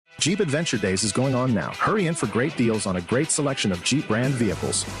Jeep Adventure Days is going on now. Hurry in for great deals on a great selection of Jeep brand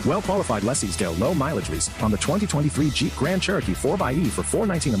vehicles. Well-qualified lessees get a low mileage lease on the 2023 Jeep Grand Cherokee 4xE for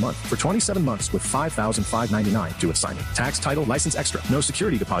 $419 a month for 27 months with $5,599 due at signing. Tax, title, license extra. No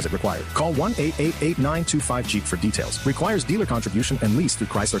security deposit required. Call 1-888-8925-JEEP for details. Requires dealer contribution and lease through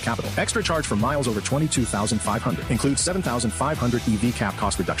Chrysler Capital. Extra charge for miles over 22,500. Includes $7,500 EV cap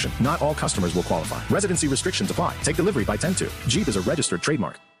cost reduction. Not all customers will qualify. Residency restrictions apply. Take delivery by 10/2. Jeep is a registered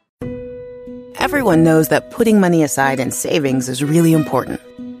trademark. Everyone knows that putting money aside in savings is really important.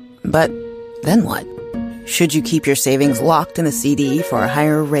 But then what? Should you keep your savings locked in a CD for a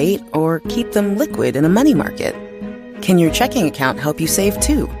higher rate or keep them liquid in a money market? Can your checking account help you save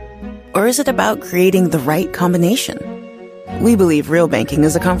too? Or is it about creating the right combination? We believe real banking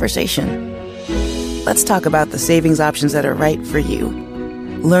is a conversation. Let's talk about the savings options that are right for you.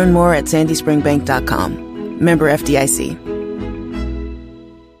 Learn more at sandyspringbank.com. Member FDIC.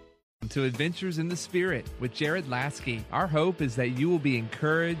 To Adventures in the Spirit with Jared Lasky. Our hope is that you will be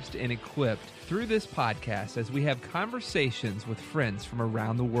encouraged and equipped through this podcast as we have conversations with friends from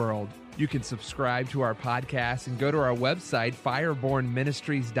around the world. You can subscribe to our podcast and go to our website,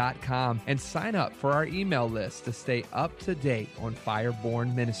 firebornministries.com, and sign up for our email list to stay up to date on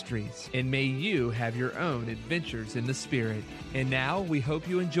Fireborn Ministries. And may you have your own adventures in the Spirit. And now we hope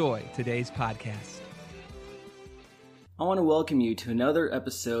you enjoy today's podcast. I want to welcome you to another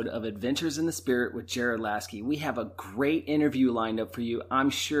episode of Adventures in the Spirit with Jared Lasky. We have a great interview lined up for you I'm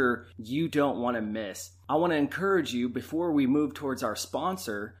sure you don't want to miss. I want to encourage you, before we move towards our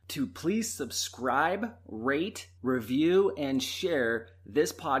sponsor, to please subscribe, rate, review, and share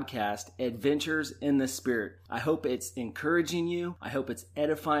this podcast, Adventures in the Spirit. I hope it's encouraging you. I hope it's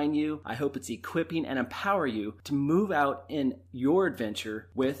edifying you. I hope it's equipping and empower you to move out in your adventure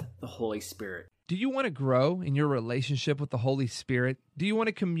with the Holy Spirit. Do you want to grow in your relationship with the Holy Spirit? Do you want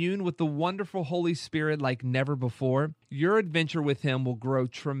to commune with the wonderful Holy Spirit like never before? Your adventure with Him will grow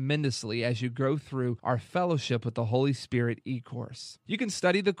tremendously as you go through our Fellowship with the Holy Spirit e-course. You can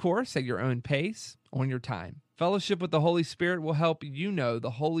study the course at your own pace, on your time. Fellowship with the Holy Spirit will help you know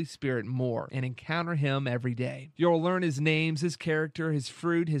the Holy Spirit more and encounter Him every day. You'll learn His names, His character, His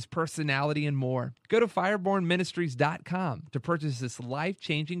fruit, His personality, and more. Go to firebornministries.com to purchase this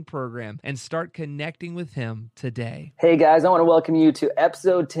life-changing program and start connecting with Him today. Hey guys, I want to welcome you to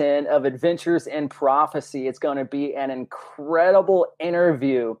episode 10 of Adventures in Prophecy. It's going to be an incredible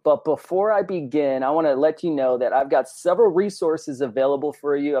interview. But before I begin, I want to let you know that I've got several resources available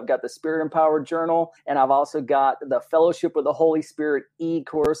for you. I've got the Spirit Empowered Journal, and I've also got the Fellowship with the Holy Spirit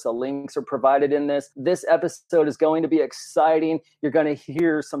e-course. The links are provided in this. This episode is going to be exciting. You're going to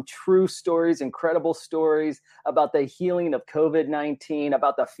hear some true stories, incredible stories about the healing of COVID-19,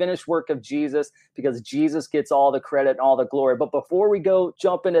 about the finished work of Jesus, because Jesus gets all the credit and all the glory. But before we go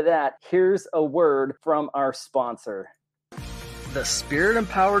jump into that, here's a word from our sponsor. The Spirit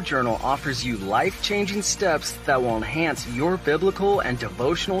Empowered Journal offers you life-changing steps that will enhance your biblical and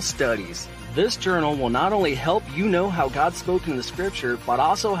devotional studies. This journal will not only help you know how God spoke in the Scripture, but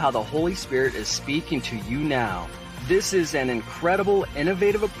also how the Holy Spirit is speaking to you now. This is an incredible,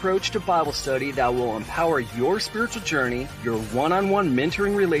 innovative approach to Bible study that will empower your spiritual journey, your one-on-one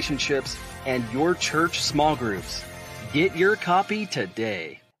mentoring relationships, and your church small groups. Get your copy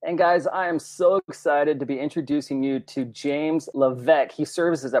today. And guys, I am so excited to be introducing you to James Levesque. He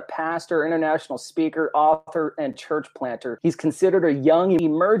serves as a pastor, international speaker, author, and church planter. He's considered a young,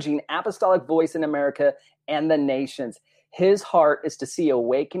 emerging apostolic voice in America and the nations. His heart is to see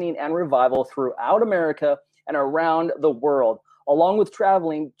awakening and revival throughout America and around the world. Along with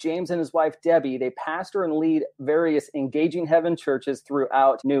traveling, James and his wife, Debbie, they pastor and lead various Engaging Heaven churches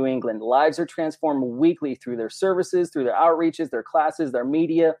throughout New England. Lives are transformed weekly through their services, through their outreaches, their classes, their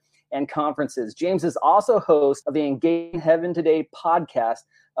media, and conferences. James is also host of the Engaging Heaven Today podcast,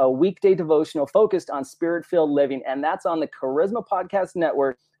 a weekday devotional focused on spirit-filled living, and that's on the Charisma Podcast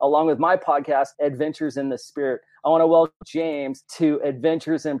Network, along with my podcast, Adventures in the Spirit. I want to welcome James to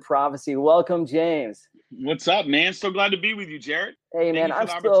Adventures in Prophecy. Welcome, James. What's up, man? So glad to be with you, Jared. Hey, man, I'm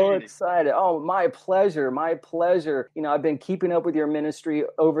so excited. Oh, my pleasure. My pleasure. You know, I've been keeping up with your ministry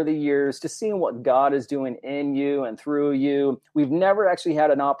over the years, just seeing what God is doing in you and through you. We've never actually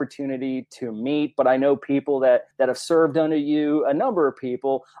had an opportunity to meet, but I know people that have served under you, a number of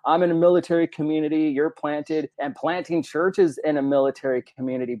people. I'm in a military community. You're planted and planting churches in a military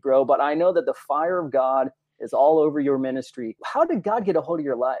community, bro. But I know that the fire of God is all over your ministry. How did God get a hold of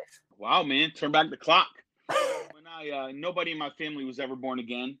your life? Wow, man. Turn back the clock. Nobody in my family was ever born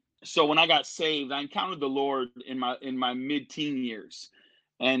again. So when I got saved, I encountered the Lord in my mid-teen years.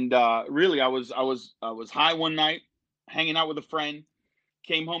 And really, I was high one night, hanging out with a friend,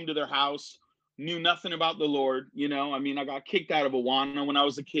 came home to their house, knew nothing about the Lord. You know, I mean, I got kicked out of Awana when I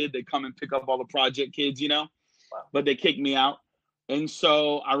was a kid. They come and pick up all the project kids, you know, but they kicked me out. And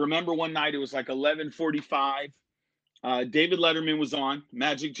so I remember one night, it was like 11:45. David Letterman was on.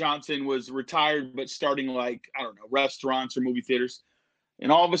 Magic Johnson was retired, but starting like, I don't know, restaurants or movie theaters.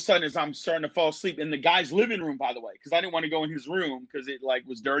 And all of a sudden, as I'm starting to fall asleep in the guy's living room, by the way, because I didn't want to go in his room because it like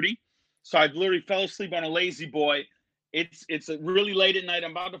was dirty. So I literally fell asleep on a lazy boy. It's really late at night.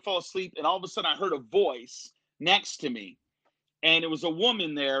 I'm about to fall asleep. And all of a sudden I heard a voice next to me. And it was a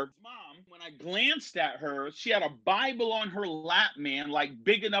woman there. Mom, when I glanced at her, she had a Bible on her lap, man, like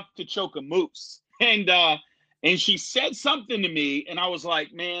big enough to choke a moose. And she said something to me. And I was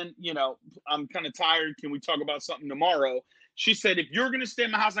like, man, you know, I'm kind of tired. Can we talk about something tomorrow? She said, if you're going to stay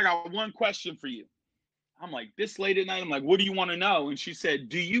in my house, I got one question for you. I'm like, this late at night, I'm like, what do you want to know? And she said,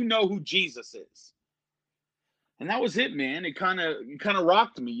 do you know who Jesus is? And that was it, man. It kind of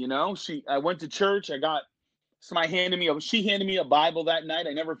rocked me, you know. I went to church. She handed me a Bible that night.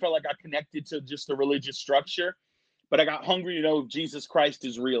 I never felt like I connected to just a religious structure, but I got hungry to know if Jesus Christ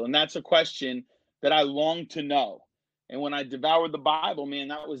is real. And that's a question that I long to know. And when I devoured the Bible, man,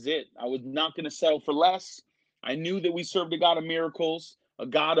 that was it. I was not going to settle for less. I knew that we served a God of miracles, a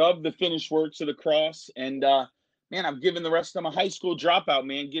God of the finished works of the cross. And, man, I've given the rest of my high school dropout,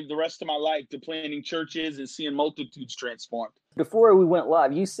 man, give the rest of my life to planting churches and seeing multitudes transformed. Before we went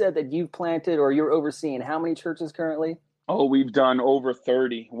live, you said that you've planted or you're overseeing how many churches currently? Oh, we've done over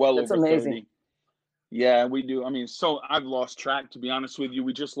 30, That's over amazing. 30. Yeah, we do. I mean, so I've lost track, to be honest with you.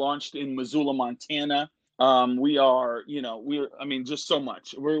 We just launched in Missoula, Montana. We are, you know, just so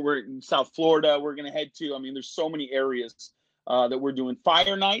much. We're in South Florida. We're going to head to, there's so many areas that we're doing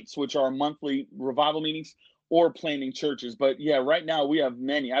fire nights, which are monthly revival meetings, or planting churches. But yeah, right now we have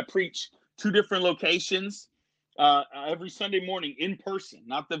many. I preach 2 different locations every Sunday morning in person,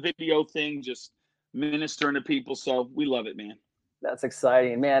 not the video thing, just ministering to people. So we love it, man. That's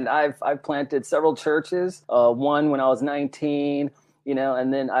exciting, man. I've planted several churches. One when I was 19, you know,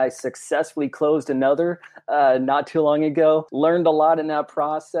 and then I successfully closed another not too long ago. Learned a lot in that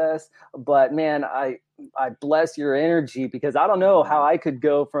process, but man, I bless your energy, because I don't know how I could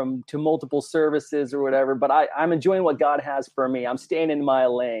go to multiple services or whatever, but I'm enjoying what God has for me. I'm staying in my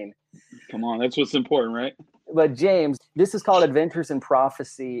lane. Come on, that's what's important, right? But James, this is called Adventures in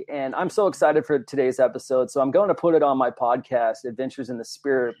Prophecy, and I'm so excited for today's episode. So I'm going to put it on my podcast, Adventures in the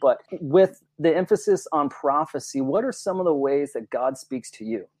Spirit. But with the emphasis on prophecy, what are some of the ways that God speaks to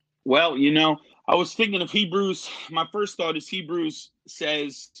you? Well, you know, I was thinking of Hebrews. My first thought is Hebrews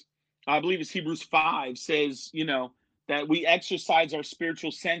says, I believe it's Hebrews 5 says, you know, that we exercise our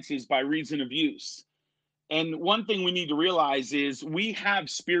spiritual senses by reason of use. And one thing we need to realize is we have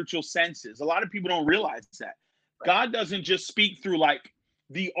spiritual senses. A lot of people don't realize that. God doesn't just speak through like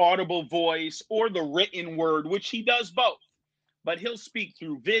the audible voice or the written word, which he does both, but he'll speak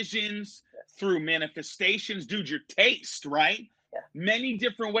through visions, through manifestations. Dude, your taste, right? Yeah. Many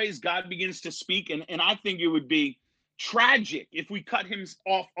different ways God begins to speak. And I think it would be tragic if we cut him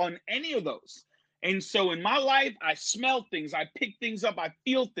off on any of those. And so in my life, I smell things, I pick things up, I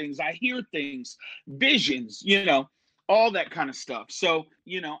feel things, I hear things, visions, you know, all that kind of stuff. So,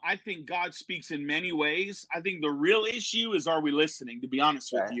 you know, I think God speaks in many ways. I think the real issue is, are we listening, to be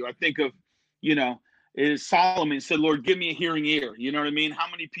honest with you? I think of, you know, is Solomon said, Lord, give me a hearing ear. You know what I mean? How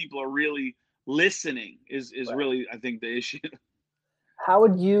many people are really listening is really, I think, the issue. How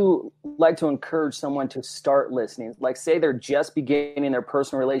would you like to encourage someone to start listening? Like, say they're just beginning their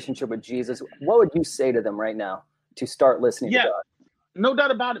personal relationship with Jesus. What would you say to them right now to start listening to God? No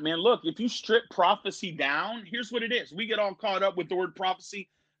doubt about it, man. Look, if you strip prophecy down, here's what it is. We get all caught up with the word prophecy.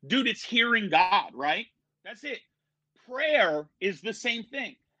 Dude, it's hearing God, right? That's it. Prayer is the same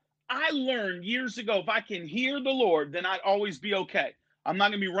thing. I learned years ago, if I can hear the Lord, then I'd always be okay. I'm not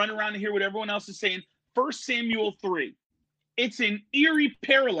going to be running around and hear what everyone else is saying. 1 Samuel 3. It's an eerie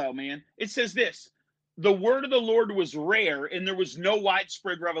parallel, man. It says this: the word of the Lord was rare and there was no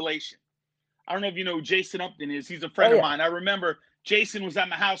widespread revelation. I don't know if you know who Jason Upton is. He's a friend of mine. I remember Jason was at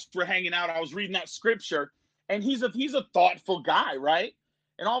my house. We're hanging out. I was reading that scripture, and he's a thoughtful guy, right?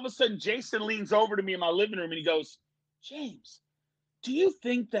 And all of a sudden, Jason leans over to me in my living room and he goes, James, do you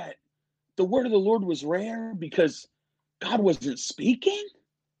think that the word of the Lord was rare because God wasn't speaking?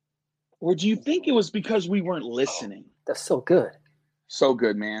 Or do you think it was because we weren't listening? That's so good. So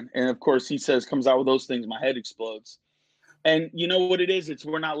good, man. And of course, he comes out with those things, my head explodes. And you know what it is? It's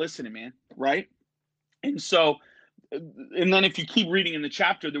we're not listening, man, right? And so, and then if you keep reading in the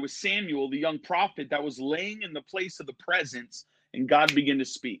chapter, there was Samuel, the young prophet, that was laying in the place of the presence, and God began to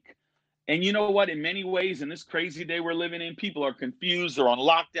speak. And you know what? In many ways, in this crazy day we're living in, people are confused. They're on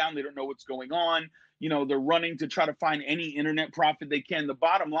lockdown. They don't know what's going on. They're running to try to find any internet profit they can. The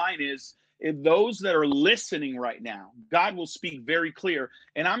bottom line is, if those that are listening right now, God will speak very clear.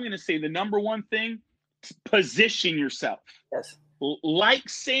 And I'm going to say the number one thing, position yourself. Yes. Like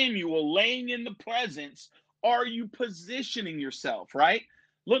Samuel laying in the presence, are you positioning yourself, right?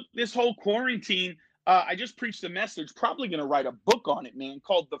 Look, this whole quarantine, I just preached a message, probably going to write a book on it, man,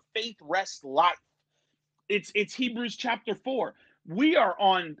 called The Faith Rest Life. It's Hebrews chapter 4. We are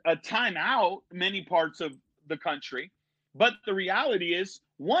on a timeout, many parts of the country, but the reality is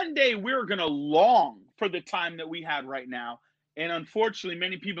one day we're going to long for the time that we had right now. And unfortunately,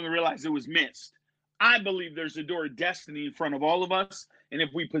 many people realize it was missed. I believe there's a door of destiny in front of all of us. And if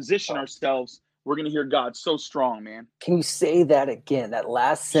we position ourselves, we're going to hear God so strong, man. Can you say that again? That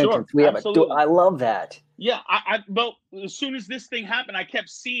last sentence. Sure, absolutely. I love that. Yeah. Well, as soon as this thing happened, I kept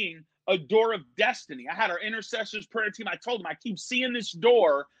seeing a door of destiny. I had our intercessors prayer team. I told them, I keep seeing this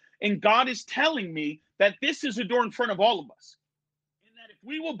door, and God is telling me that this is a door in front of all of us. And that if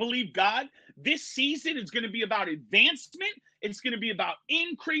we will believe God, this season is going to be about advancement. It's going to be about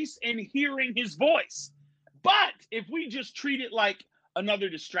increase and hearing his voice. But if we just treat it like another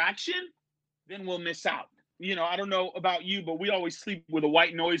distraction, then we'll miss out. I don't know about you, but we always sleep with a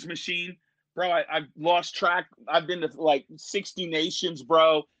white noise machine. Bro, I've lost track. I've been to like 60 nations,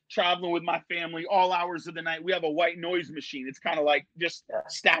 bro, traveling with my family all hours of the night. We have a white noise machine. It's kind of like just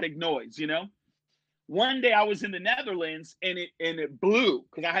static noise, One day I was in the Netherlands and it blew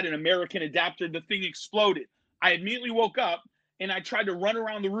because I had an American adapter. The thing exploded. I immediately woke up and I tried to run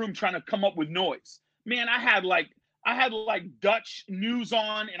around the room trying to come up with noise. Man, I had like Dutch news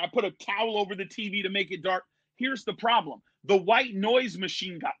on, and I put a towel over the TV to make it dark. Here's the problem. The white noise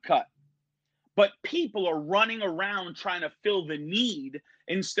machine got cut. But people are running around trying to fill the need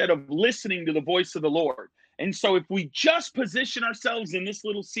instead of listening to the voice of the Lord. And so if we just position ourselves in this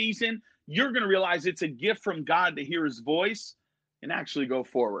little season, you're going to realize it's a gift from God to hear his voice and actually go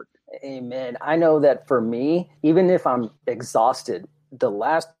forward. Amen. I know that for me, even if I'm exhausted, the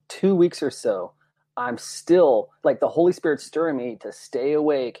last 2 weeks or so, I'm still like the Holy Spirit stirring me to stay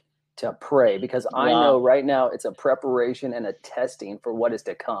awake, to pray, because I know right now it's a preparation and a testing for what is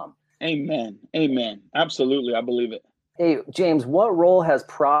to come. Amen. Amen. Absolutely. I believe it. Hey, James, what role has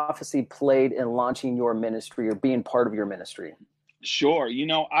prophecy played in launching your ministry or being part of your ministry? Sure.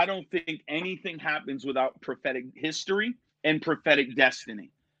 I don't think anything happens without prophetic history and prophetic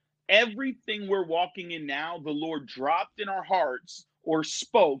destiny. Everything we're walking in now, the Lord dropped in our hearts or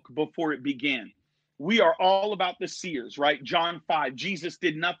spoke before it began. We are all about the seers, right? John 5, Jesus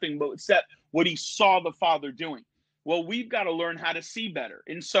did nothing but except what he saw the Father doing. Well, we've got to learn how to see better.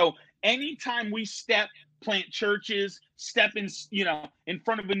 And so anytime we plant churches, step in, in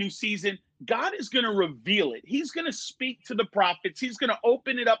front of a new season, God is going to reveal it. He's going to speak to the prophets. He's going to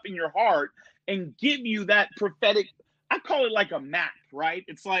open it up in your heart and give you that prophetic, I call it like a map, right?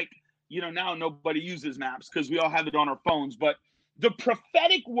 It's like, now nobody uses maps because we all have it on our phones, but the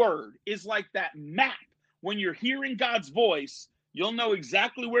prophetic word is like that map. When you're hearing God's voice, you'll know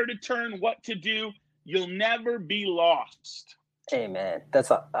exactly where to turn, what to do. You'll never be lost. Amen.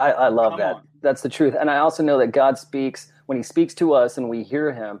 I love that. That's the truth. And I also know that God speaks when he speaks to us and we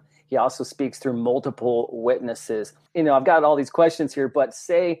hear him. He also speaks through multiple witnesses. I've got all these questions here, but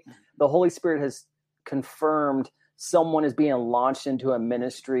say the Holy Spirit has confirmed someone is being launched into a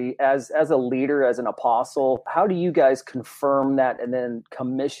ministry as a leader, as an apostle. How do you guys confirm that and then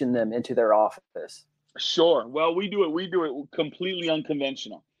commission them into their office? Sure. Well, we do it completely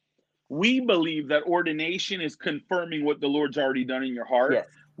unconventional. We believe that ordination is confirming what the Lord's already done in your heart. Yes.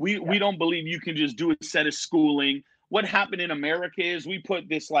 We don't believe you can just do a set of schooling. What happened in America is we put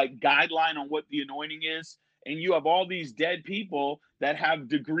this like guideline on what the anointing is. And you have all these dead people that have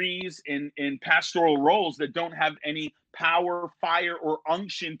degrees in pastoral roles that don't have any power, fire, or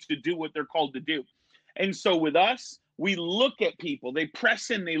unction to do what they're called to do. And so with us, we look at people, they press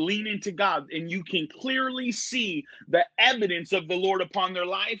in, they lean into God, and you can clearly see the evidence of the Lord upon their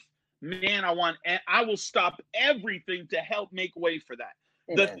life. Man, I will stop everything to help make way for that.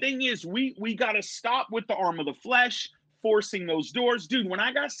 Amen. The thing is, we got to stop with the arm of the flesh, forcing those doors. Dude, when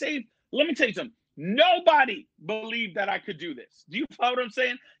I got saved, let me tell you something. Nobody believed that I could do this. Do you follow what I'm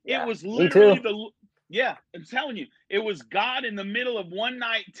saying? Yeah, it was literally I'm telling you, it was God in the middle of one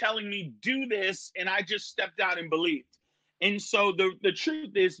night telling me, do this. And I just stepped out and believed. And so the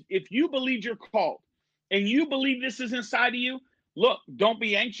truth is, if you believe you're called and you believe this is inside of you, look, don't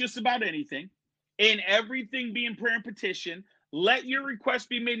be anxious about anything. In everything, be in prayer and petition. Let your request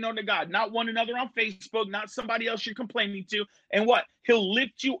be made known to God, not one another on Facebook, not somebody else you're complaining to. And what? He'll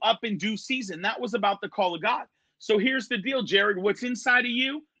lift you up in due season. That was about the call of God. So here's the deal, Jared. What's inside of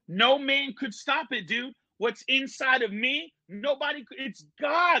you, no man could stop it, dude. What's inside of me, nobody. It's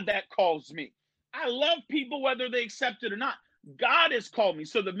God that calls me. I love people whether they accept it or not. God has called me.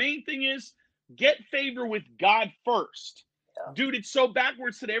 So the main thing is get favor with God first. Yeah. Dude, it's so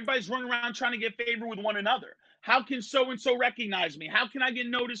backwards today. Everybody's running around trying to get favor with one another. How can so-and-so recognize me? How can I get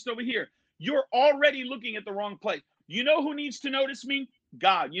noticed over here? You're already looking at the wrong place. You know who needs to notice me?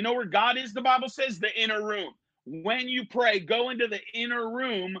 God. You know where God is, the Bible says? The inner room. When you pray, go into the inner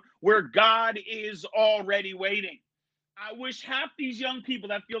room where God is already waiting. I wish half these young people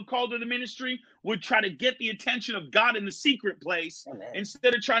that feel called to the ministry would try to get the attention of God in the secret place. Amen.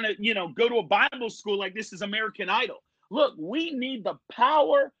 Instead of trying to, go to a Bible school like this is American Idol. Look, we need the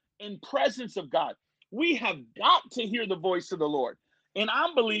power and presence of God. We have got to hear the voice of the Lord. And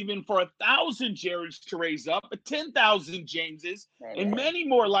I'm believing for 1,000 Jareds to raise up, 10,000 Jameses, Amen. And many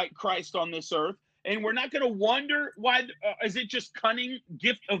more like Christ on this earth. And we're not going to wonder why, is it just cunning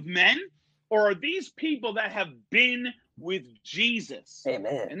gift of men? Or are these people that have been with Jesus?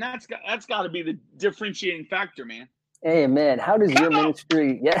 Amen. And that's got to be the differentiating factor, man. Amen. How does your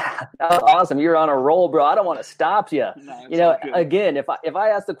ministry? Yeah, that's awesome. You're on a roll, bro. I don't want to stop you. No, again, if I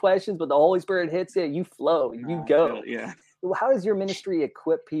ask the questions, but the Holy Spirit hits it, you flow, you go. Yeah. How does your ministry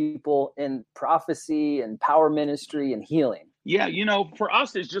equip people in prophecy and power ministry and healing? Yeah, for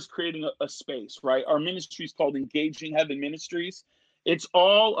us, it's just creating a space, right? Our ministry is called Engaging Heaven Ministries. It's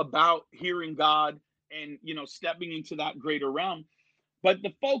all about hearing God and, stepping into that greater realm. But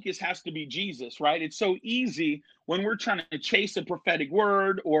the focus has to be Jesus, right? It's so easy when we're trying to chase a prophetic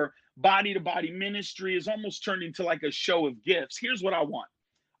word or body-to-body ministry is almost turned into like a show of gifts. Here's what I want.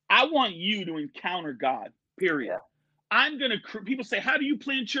 I want you to encounter God, period. Yeah. People say, how do you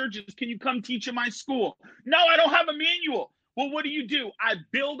plant churches? Can you come teach in my school? No, I don't have a manual. Well, what do? I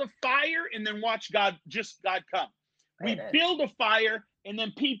build a fire and then watch God come. We build a fire and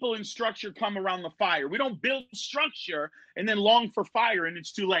then people in structure come around the fire. We don't build structure and then long for fire and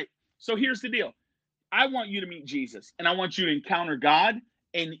it's too late. So here's the deal. I want you to meet Jesus and I want you to encounter God.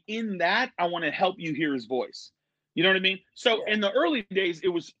 And in that, I want to help you hear his voice. You know what I mean? So in the early days, it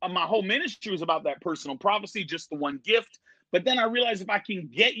was my whole ministry was about that personal prophecy, just the one gift. But then I realized if I can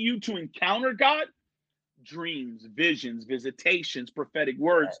get you to encounter God, dreams, visions, visitations, prophetic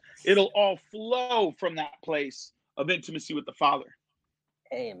words, it'll all flow from that place of intimacy with the Father.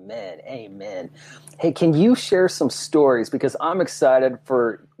 Amen. Amen. Hey, can you share some stories? Because I'm excited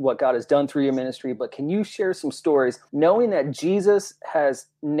for what God has done through your ministry, but can you share some stories knowing that Jesus has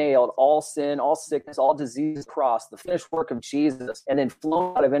nailed all sin, all sickness, all disease across the finished work of Jesus and then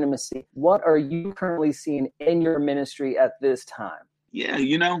flown out of intimacy? What are you currently seeing in your ministry at this time? Yeah,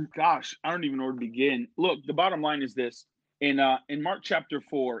 gosh, I don't even know where to begin. Look, the bottom line is this. In Mark chapter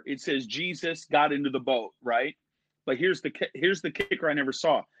 4, it says Jesus got into the boat, right? But here's the kicker I never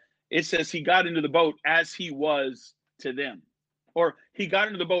saw. It says he got into the boat as he was to them. Or he got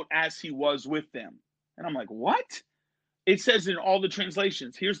into the boat as he was with them. And I'm like, what? It says in all the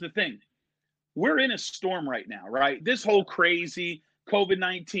translations, here's the thing. We're in a storm right now, right? This whole crazy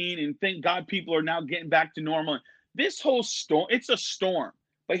COVID-19 and thank God people are now getting back to normal. This whole storm, it's a storm.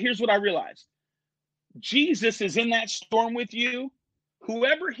 But here's what I realized. Jesus is in that storm with you.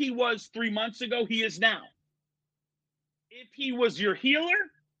 Whoever he was 3 months ago, he is now. If he was your healer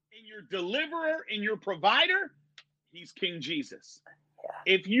and your deliverer and your provider, he's King Jesus.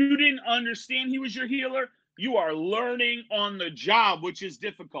 Yeah. If you didn't understand he was your healer, you are learning on the job, which is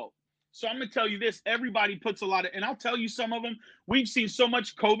difficult. So I'm going to tell you this. Everybody puts a lot of, and I'll tell you some of them. We've seen so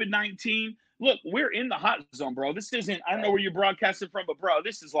much COVID-19. Look, we're in the hot zone, bro. This isn't, I don't know where you're broadcasting from, but bro,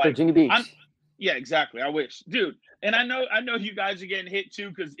 this is like Virginia Beach. Yeah, exactly. I wish, dude. And I know you guys are getting hit too,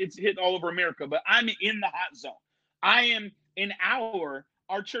 because it's hit all over America, but I'm in the hot zone. I am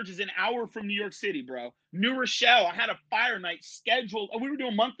our church is an hour from New York City, bro. New Rochelle, I had a fire night scheduled. We were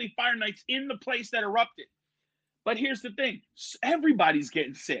doing monthly fire nights in the place that erupted. But here's the thing. Everybody's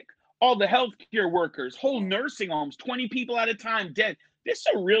getting sick. All the healthcare workers, whole nursing homes, 20 people at a time dead. This is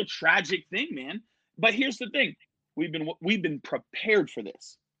a real tragic thing, man. But here's the thing. We've been prepared for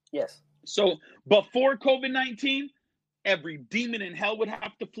this. Yes. So before COVID-19, every demon in hell would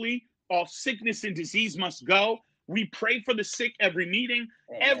have to flee. All sickness and disease must go. We pray for the sick every meeting.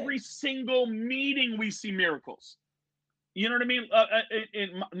 Amen. Every single meeting we see miracles. You know what I mean?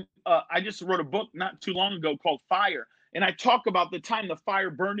 I just wrote a book not too long ago called Fire. And I talk about the time the fire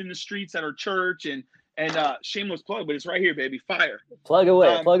burned in the streets at our church and shameless plug, but it's right here, baby. Fire. Plug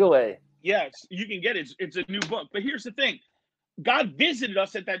away. Yes, you can get it. It's a new book. But here's the thing. God visited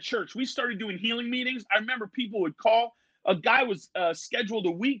us at that church. We started doing healing meetings. I remember people would call. A guy was scheduled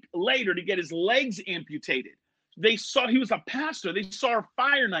a week later to get his legs amputated. They saw, he was a pastor. They saw our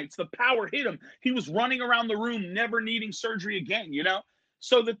fire nights. The power hit him. He was running around the room, never needing surgery again, you know?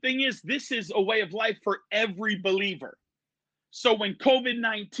 So the thing is, this is a way of life for every believer. So when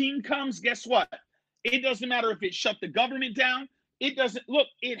COVID-19 comes, guess what? It doesn't matter if it shut the government down. It doesn't, look,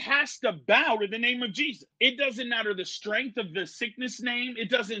 it has to bow to the name of Jesus. It doesn't matter the strength of the sickness name. It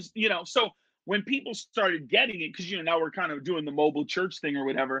doesn't, you know, so when people started getting it, because, you know, now we're kind of doing the mobile church thing or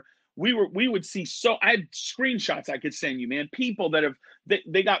whatever, we would see, so I had screenshots I could send you, man. People that have,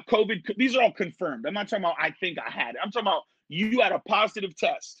 they got COVID. These are all confirmed. I'm not talking about, I think I had it. I'm talking about you had a positive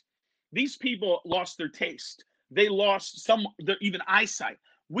test. These people lost their taste. They lost their even eyesight.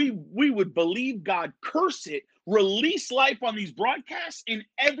 We would believe God, curse it, release life on these broadcasts, and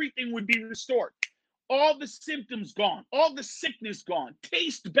everything would be restored. All the symptoms gone, all the sickness gone,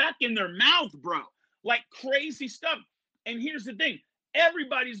 taste back in their mouth, bro, like crazy stuff. And here's the thing.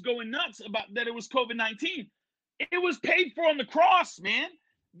 Everybody's going nuts about that it was COVID-19. It was paid for on the cross, man.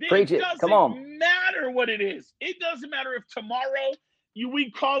 It doesn't matter what it is. It doesn't matter if tomorrow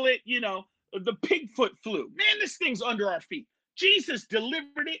we call it, you know, the pigfoot flu. Man, this thing's under our feet. Jesus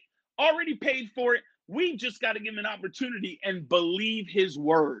delivered it, already paid for it. We just got to give him an opportunity and believe his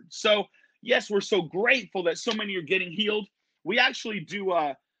word. So, yes, we're so grateful that so many are getting healed. We actually do,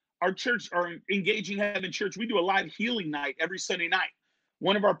 our church, our Engaging Heaven Church, we do a live healing night every Sunday night.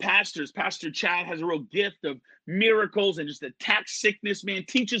 One of our pastors, Pastor Chad, has a real gift of miracles and just attacks sickness, man,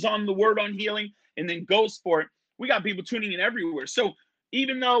 teaches on the word on healing and then goes for it. We got people tuning in everywhere. So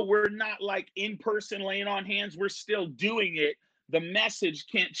even though we're not like in person laying on hands, we're still doing it. The message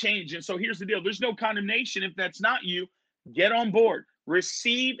can't change. And so here's the deal. There's no condemnation. If that's not you, get on board.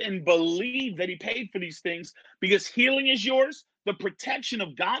 Receive and believe that he paid for these things, because healing is yours. The protection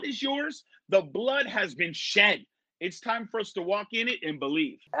of God is yours. The blood has been shed. It's time for us to walk in it and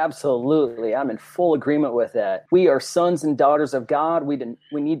believe. Absolutely. I'm in full agreement with that. We are sons and daughters of God. We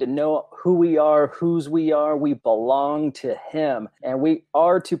need to know who we are, whose we are. We belong to him, and we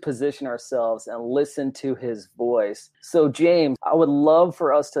are to position ourselves and listen to his voice. So, James, I would love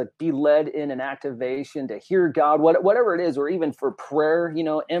for us to be led in an activation to hear God, whatever it is, or even for prayer, you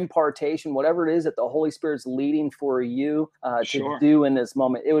know, impartation, whatever it is that the Holy Spirit's leading for you to do in this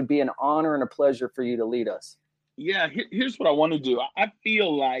moment. It would be an honor and a pleasure for you to lead us. Yeah, here's what I want to do. I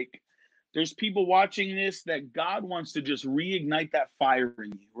feel like there's people watching this that God wants to just reignite that fire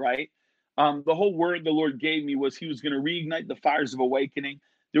in you, right? The whole word the Lord gave me was he was going to reignite the fires of awakening.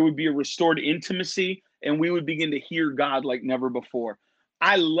 There would be a restored intimacy, and we would begin to hear God like never before.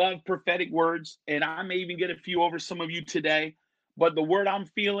 I love prophetic words, and I may even get a few over some of you today, but the word I'm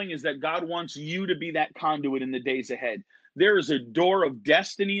feeling is that God wants you to be that conduit in the days ahead. There is a door of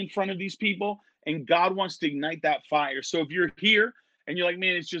destiny in front of these people, and God wants to ignite that fire. So if you're here and you're like,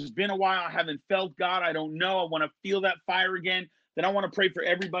 man, it's just been a while, I haven't felt God, I don't know, I want to feel that fire again, then I want to pray for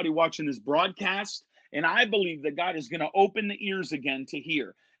everybody watching this broadcast. And I believe that God is going to open the ears again to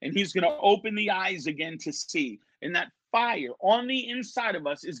hear, and he's going to open the eyes again to see. And that fire on the inside of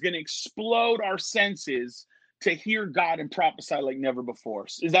us is going to explode our senses to hear God and prophesy like never before.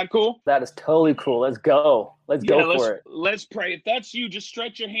 Is that cool? That is totally cool. Let's go. Let's go for it. Let's pray. If that's you, just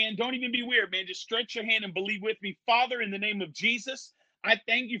stretch your hand. Don't even be weird, man. Just stretch your hand and believe with me. Father, in the name of Jesus, I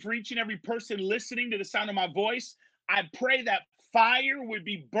thank you for each and every person listening to the sound of my voice. I pray that fire would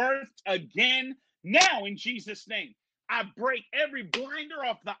be birthed again now in Jesus' name. I break every blinder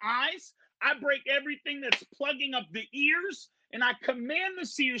off the eyes. I break everything that's plugging up the ears. And I command the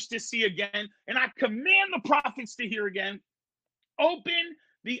seers to see again. And I command the prophets to hear again. Open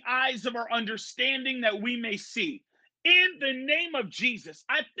the eyes of our understanding that we may see. In the name of Jesus,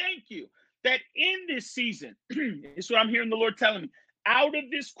 I thank you that in this season, it's what I'm hearing the Lord telling me, out of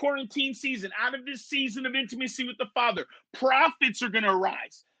this quarantine season, out of this season of intimacy with the Father, prophets are going to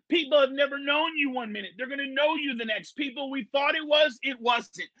arise. People have never known you one minute. They're going to know you the next. People we thought it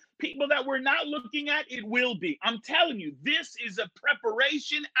wasn't. People that we're not looking at, it will be. I'm telling you, this is a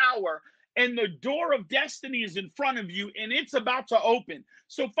preparation hour, and the door of destiny is in front of you, and it's about to open.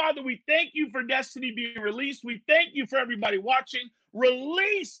 So, Father, we thank you for destiny being released. We thank you for everybody watching.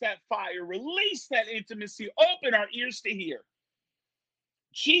 Release that fire. Release that intimacy. Open our ears to hear.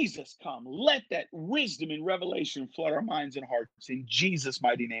 Jesus, come. Let that wisdom and revelation flood our minds and hearts in Jesus'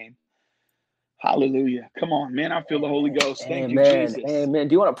 mighty name. Hallelujah. Come on, man. I feel the Holy Ghost. Thank you, Jesus. Amen.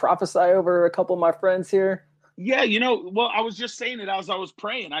 Do you want to prophesy over a couple of my friends here? Yeah, well, I was just saying it as I was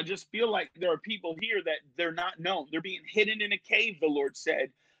praying. I just feel like there are people here that they're not known. They're being hidden in a cave, the Lord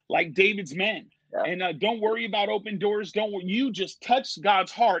said, like David's men. And don't worry about open doors. You just touch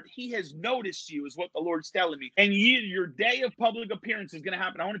God's heart. He has noticed you, is what the Lord's telling me. And your day of public appearance is going to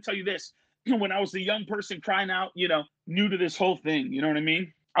happen. I want to tell you this. When I was a young person crying out, new to this whole thing, you know what I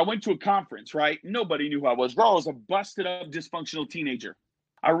mean? I went to a conference, right? Nobody knew who I was. Bro, I was a busted up, dysfunctional teenager.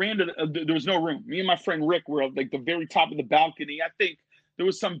 I ran to there was no room. Me and my friend Rick were at like the very top of the balcony. I think there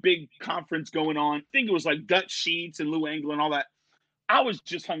was some big conference going on. I think it was like Dutch Sheets and Lou Engle and all that. I was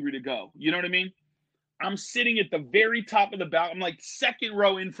just hungry to go. You know what I mean? I'm sitting at the very top of the balcony. I'm like second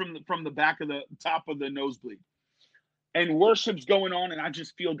row in from the back of the top of the nosebleed. And worship's going on, and I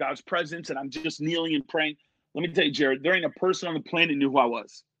just feel God's presence, and I'm just kneeling and praying. Let me tell you, Jared, there ain't a person on the planet knew who I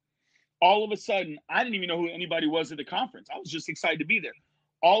was. All of a sudden, I didn't even know who anybody was at the conference. I was just excited to be there.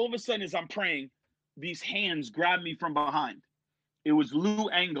 All of a sudden, as I'm praying, these hands grabbed me from behind. It was Lou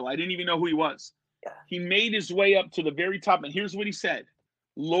Engle. I didn't even know who he was. Yeah. He made his way up to the very top, and here's what he said.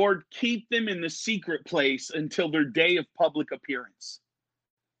 Lord, keep them in the secret place until their day of public appearance.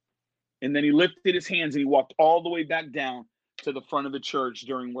 And then he lifted his hands and he walked all the way back down to the front of the church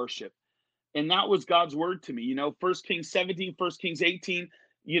during worship. And that was God's word to me. 1 Kings 17, 1 Kings 18,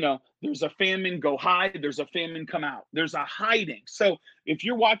 there's a famine, go hide. There's a famine, come out. There's a hiding. So if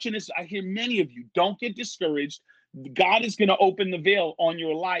you're watching this, I hear many of you, don't get discouraged. God is going to open the veil on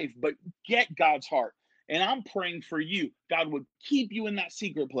your life, but get God's heart. And I'm praying for you. God would keep you in that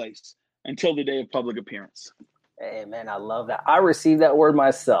secret place until the day of public appearance. Amen. I love that. I received that word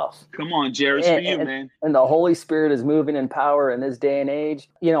myself. Come on, Jared. It's for you, man. And the Holy Spirit is moving in power in this day and age.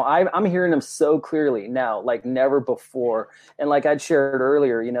 I'm hearing him so clearly now, like never before. And like I'd shared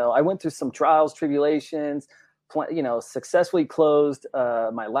earlier, I went through some trials, tribulations, successfully closed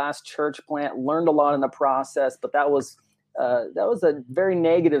my last church plant, learned a lot in the process, but that was a very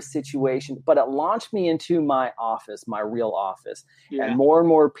negative situation, but it launched me into my office, my real office. Yeah. And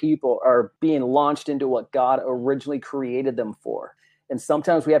more people are being launched into what God originally created them for. And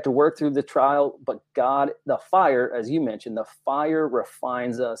sometimes we have to work through the trial, but God, the fire, as you mentioned, the fire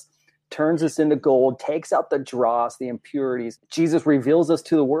refines us, turns us into gold, takes out the dross, the impurities. Jesus reveals us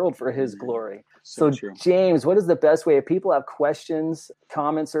to the world for his glory. So James, what is the best way if people have questions,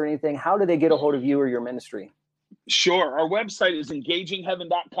 comments, or anything? How do they get a hold of you or your ministry? Sure. Our website is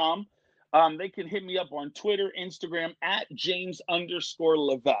engagingheaven.com. They can hit me up on Twitter, Instagram at James_Levesque,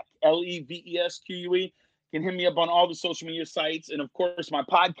 Levesque. Can hit me up on all the social media sites. And of course, my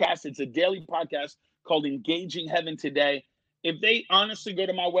podcast, it's a daily podcast called Engaging Heaven Today. If they honestly go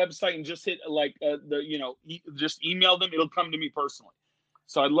to my website and just hit just email them, it'll come to me personally.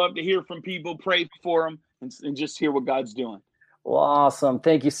 So I'd love to hear from people, pray for them, and just hear what God's doing. Well, awesome.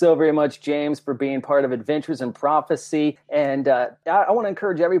 Thank you so very much, James, for being part of Adventures in Prophecy. And I want to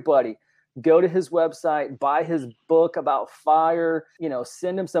encourage everybody, go to his website, buy his book about fire,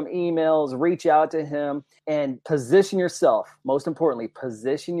 send him some emails, reach out to him, and position yourself. Most importantly,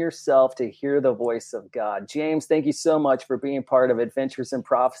 position yourself to hear the voice of God. James, thank you so much for being part of Adventures in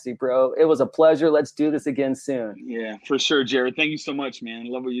Prophecy, bro. It was a pleasure. Let's do this again soon. Yeah, for sure, Jared. Thank you so much, man.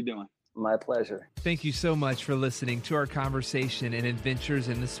 Love what you're doing. My pleasure. Thank you so much for listening to our conversation in Adventures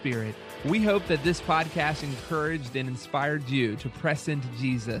in the Spirit. We hope that this podcast encouraged and inspired you to press into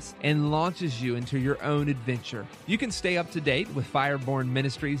Jesus and launches you into your own adventure. You can stay up to date with Fireborn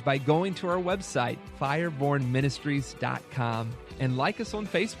Ministries by going to our website, firebornministries.com, and like us on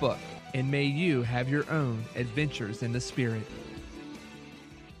Facebook. And may you have your own Adventures in the Spirit.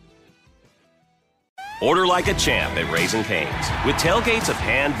 Order like a champ at Raising Cane's. With tailgates of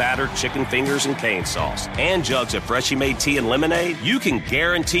hand-battered chicken fingers and cane sauce and jugs of freshly made tea and lemonade, you can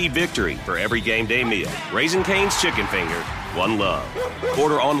guarantee victory for every game day meal. Raising Cane's Chicken Finger, one love.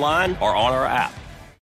 Order online or on our app.